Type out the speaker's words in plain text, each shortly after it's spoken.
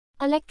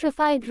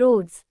Electrified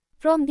roads.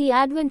 From the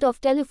advent of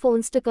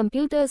telephones to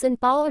computers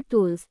and power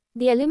tools,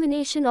 the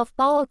elimination of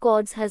power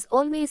cords has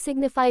always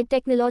signified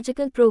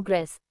technological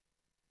progress.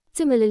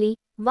 Similarly,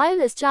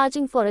 wireless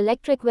charging for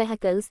electric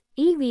vehicles,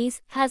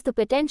 EVs, has the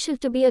potential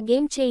to be a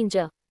game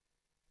changer.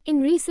 In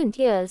recent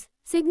years,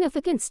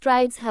 significant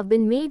strides have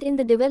been made in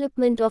the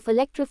development of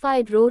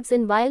electrified roads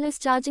and wireless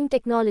charging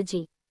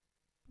technology.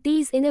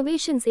 These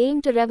innovations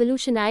aim to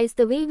revolutionize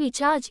the way we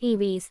charge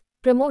EVs,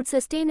 promote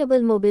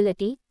sustainable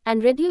mobility,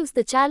 and reduce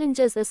the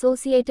challenges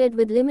associated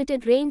with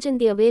limited range and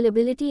the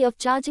availability of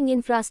charging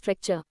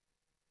infrastructure.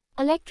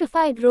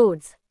 Electrified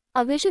roads.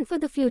 A vision for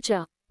the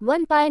future.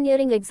 One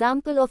pioneering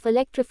example of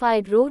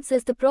electrified roads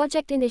is the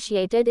project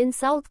initiated in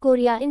South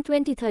Korea in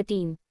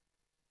 2013.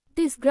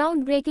 This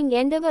groundbreaking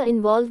endeavor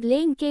involved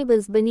laying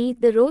cables beneath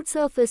the road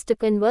surface to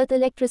convert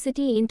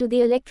electricity into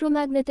the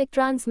electromagnetic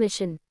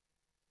transmission.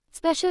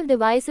 Special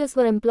devices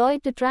were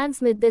employed to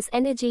transmit this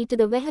energy to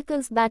the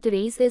vehicle's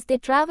batteries as they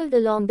traveled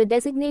along the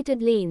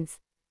designated lanes.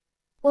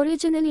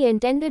 Originally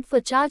intended for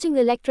charging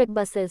electric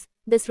buses,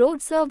 this road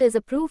served as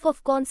a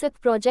proof-of-concept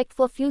project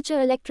for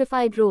future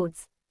electrified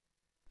roads.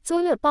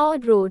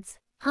 Solar-powered roads,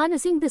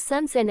 harnessing the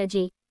sun's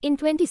energy. In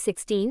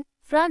 2016,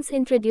 France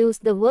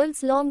introduced the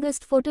world's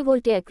longest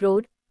photovoltaic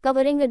road,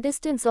 covering a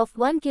distance of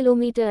 1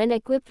 kilometer and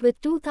equipped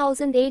with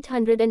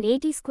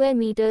 2,880 square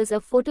meters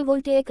of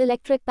photovoltaic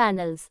electric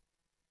panels.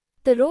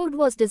 The road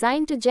was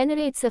designed to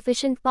generate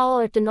sufficient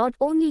power to not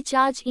only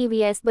charge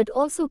EVs but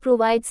also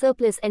provide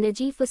surplus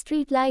energy for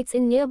street lights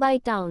in nearby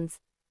towns.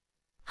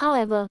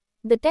 However,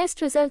 the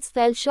test results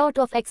fell short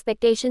of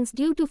expectations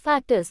due to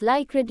factors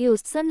like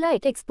reduced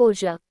sunlight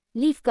exposure,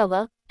 leaf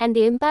cover, and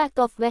the impact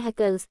of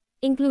vehicles,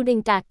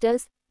 including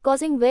tractors,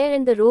 causing wear,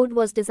 and the road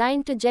was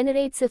designed to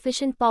generate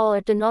sufficient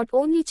power to not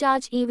only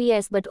charge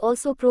EVs but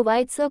also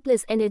provide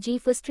surplus energy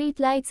for street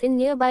lights in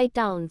nearby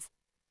towns.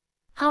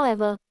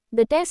 However,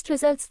 the test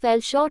results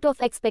fell short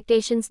of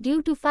expectations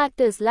due to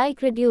factors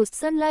like reduced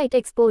sunlight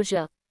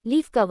exposure,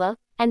 leaf cover,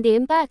 and the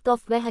impact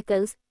of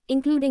vehicles,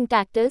 including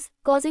tractors,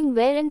 causing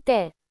wear and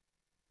tear.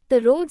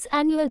 The road's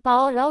annual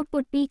power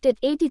output peaked at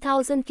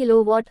 80,000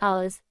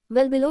 kilowatt-hours,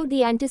 well below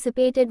the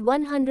anticipated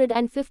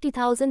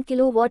 150,000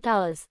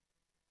 kilowatt-hours.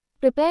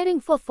 Preparing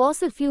for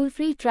fossil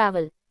fuel-free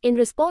travel. In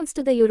response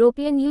to the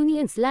European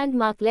Union's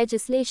landmark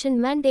legislation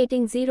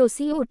mandating zero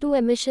CO2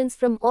 emissions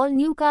from all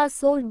new cars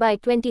sold by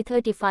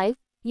 2035,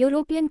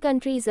 European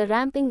countries are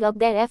ramping up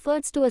their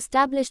efforts to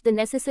establish the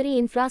necessary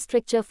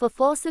infrastructure for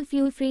fossil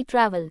fuel-free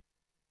travel.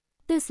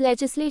 This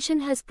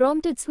legislation has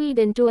prompted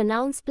Sweden to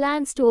announce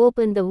plans to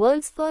open the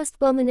world's first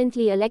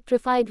permanently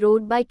electrified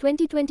road by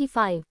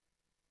 2025.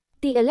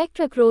 The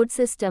electric road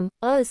system,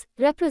 ERS,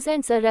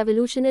 represents a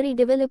revolutionary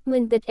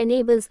development that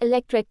enables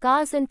electric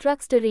cars and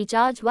trucks to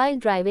recharge while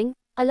driving,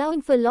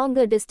 allowing for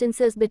longer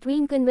distances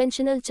between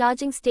conventional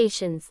charging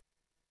stations.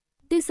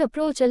 This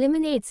approach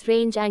eliminates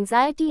range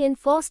anxiety and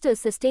fosters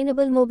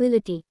sustainable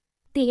mobility.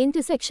 The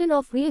intersection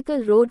of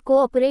vehicle-road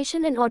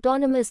cooperation and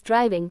autonomous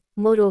driving.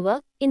 Moreover,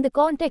 in the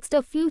context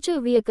of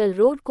future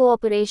vehicle-road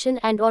cooperation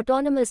and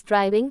autonomous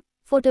driving,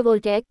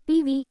 photovoltaic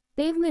 (PV)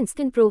 pavements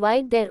can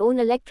provide their own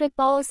electric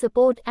power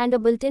support and a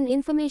built-in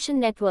information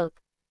network.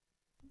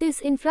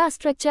 This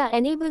infrastructure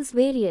enables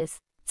various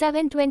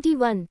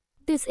 721.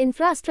 This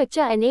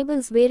infrastructure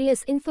enables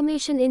various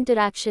information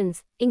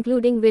interactions,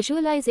 including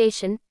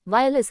visualization,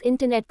 wireless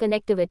internet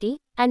connectivity,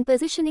 and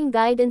positioning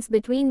guidance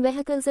between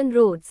vehicles and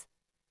roads.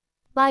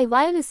 By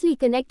wirelessly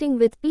connecting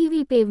with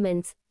PV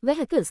pavements,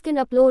 vehicles can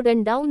upload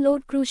and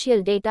download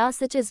crucial data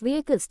such as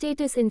vehicle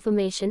status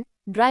information,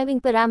 driving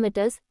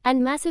parameters,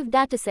 and massive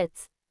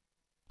datasets.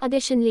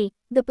 Additionally,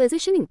 the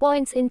positioning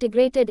points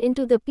integrated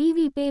into the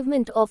PV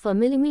pavement offer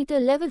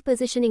millimeter-level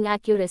positioning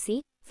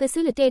accuracy,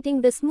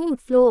 facilitating the smooth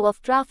flow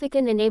of traffic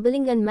and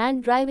enabling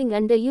unmanned driving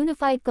under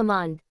unified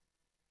command.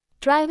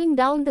 Driving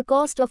down the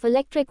cost of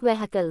electric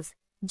vehicles.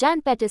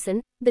 Jan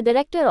Pettersson, the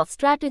Director of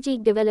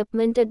Strategic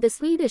Development at the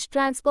Swedish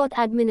Transport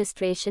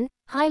Administration,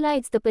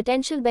 highlights the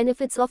potential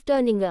benefits of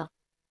turning a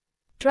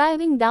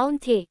driving down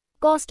the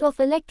cost of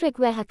electric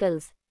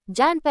vehicles.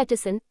 Jan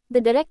Pettersson,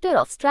 the Director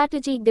of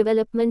Strategic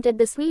Development at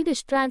the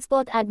Swedish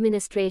Transport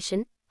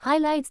Administration,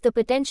 highlights the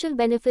potential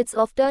benefits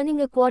of turning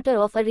a quarter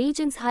of a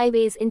region's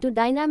highways into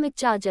dynamic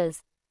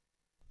chargers.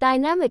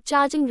 Dynamic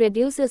charging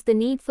reduces the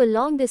need for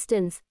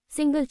long-distance,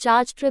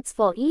 single-charge trips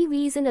for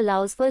EVs and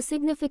allows for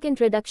significant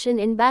reduction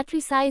in battery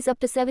size up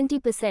to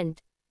 70%.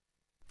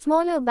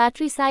 Smaller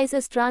battery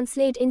sizes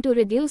translate into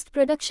reduced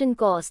production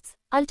costs,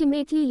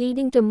 ultimately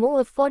leading to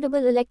more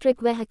affordable electric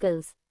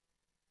vehicles.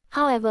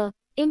 However,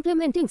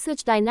 implementing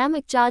such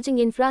dynamic charging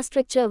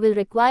infrastructure will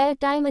require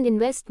time and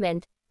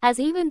investment, as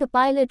even the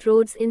pilot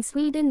roads in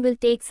Sweden will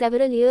take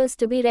several years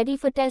to be ready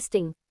for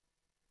testing.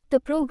 The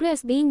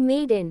progress being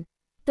made in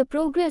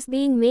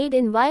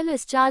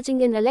wireless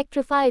charging and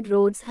electrified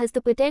roads has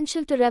the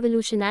potential to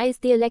revolutionize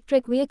the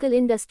electric vehicle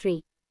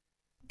industry.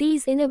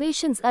 These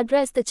innovations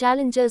address the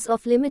challenges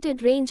of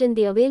limited range and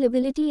the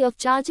availability of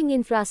charging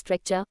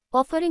infrastructure,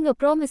 offering a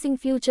promising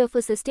future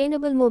for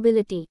sustainable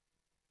mobility.